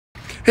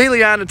Hey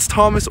Leanne, it's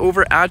Thomas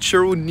over at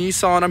Sherwood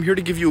Nissan. I'm here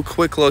to give you a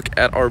quick look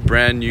at our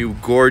brand new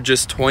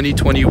gorgeous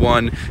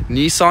 2021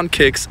 Nissan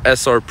Kicks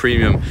SR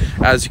Premium.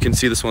 As you can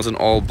see, this one's in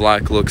all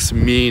black, looks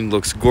mean,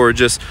 looks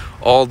gorgeous.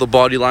 All the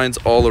body lines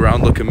all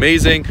around look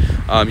amazing.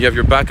 You have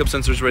your backup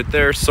sensors right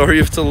there. Sorry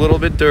if it's a little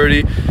bit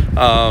dirty.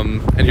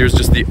 And here's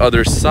just the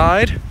other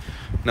side.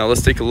 Now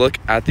let's take a look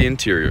at the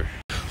interior.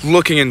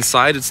 Looking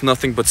inside, it's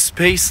nothing but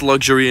space,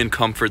 luxury, and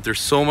comfort.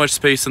 There's so much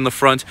space in the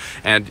front,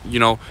 and you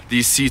know,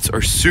 these seats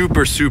are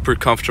super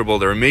comfortable.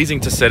 They're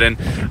amazing to sit in.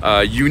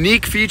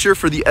 Unique feature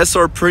for the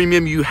SR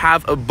Premium, you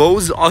have a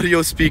Bose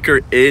audio speaker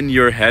in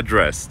your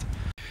headrest.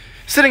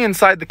 Sitting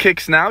inside the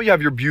Kicks now, you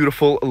have your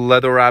beautiful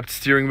leather-wrapped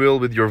steering wheel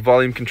with your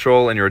volume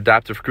control and your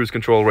adaptive cruise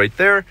control right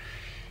there.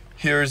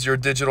 Here's your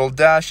digital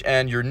dash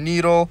and your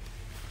needle.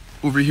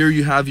 Over here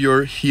you have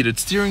your heated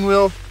steering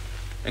wheel.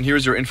 And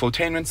here's your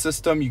infotainment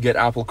system. You get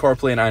Apple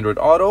CarPlay and Android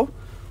Auto.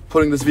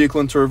 Putting this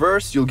vehicle into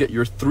reverse, you'll get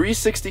your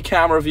 360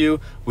 camera view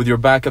with your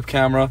backup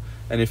camera.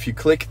 And if you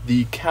click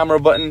the camera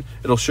button,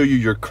 it'll show you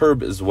your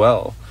curb as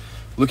well.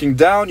 Looking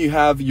down, you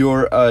have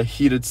your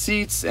heated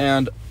seats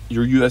and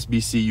your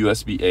USB-C,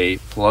 USB-A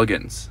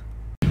plugins.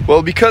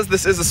 Well, because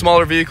this is a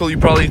smaller vehicle, you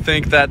probably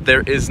think that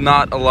there is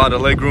not a lot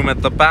of legroom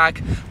at the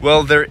back.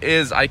 Well, there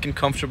is. I can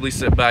comfortably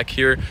sit back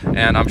here,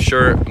 and I'm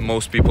sure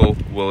most people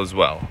will as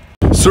well.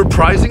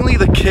 Surprisingly,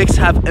 the Kicks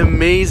have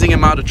amazing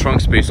amount of trunk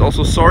space.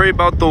 Also, sorry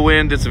about the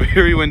wind, it's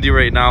very windy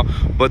right now,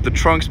 but the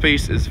trunk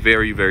space is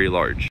very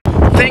large.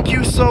 Thank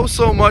you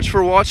so much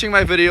for watching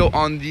my video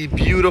on the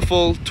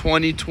beautiful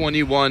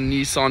 2021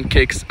 Nissan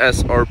Kicks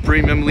SR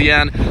Premium.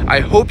 Leanne,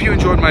 I hope you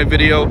enjoyed my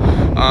video.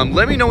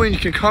 Let me know when you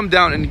can come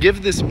down and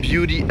give this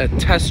beauty a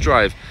test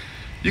drive.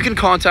 You can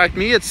contact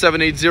me at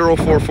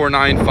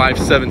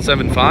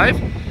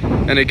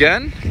 780-449-5775. And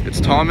again, it's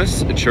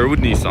Thomas at Sherwood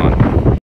Nissan.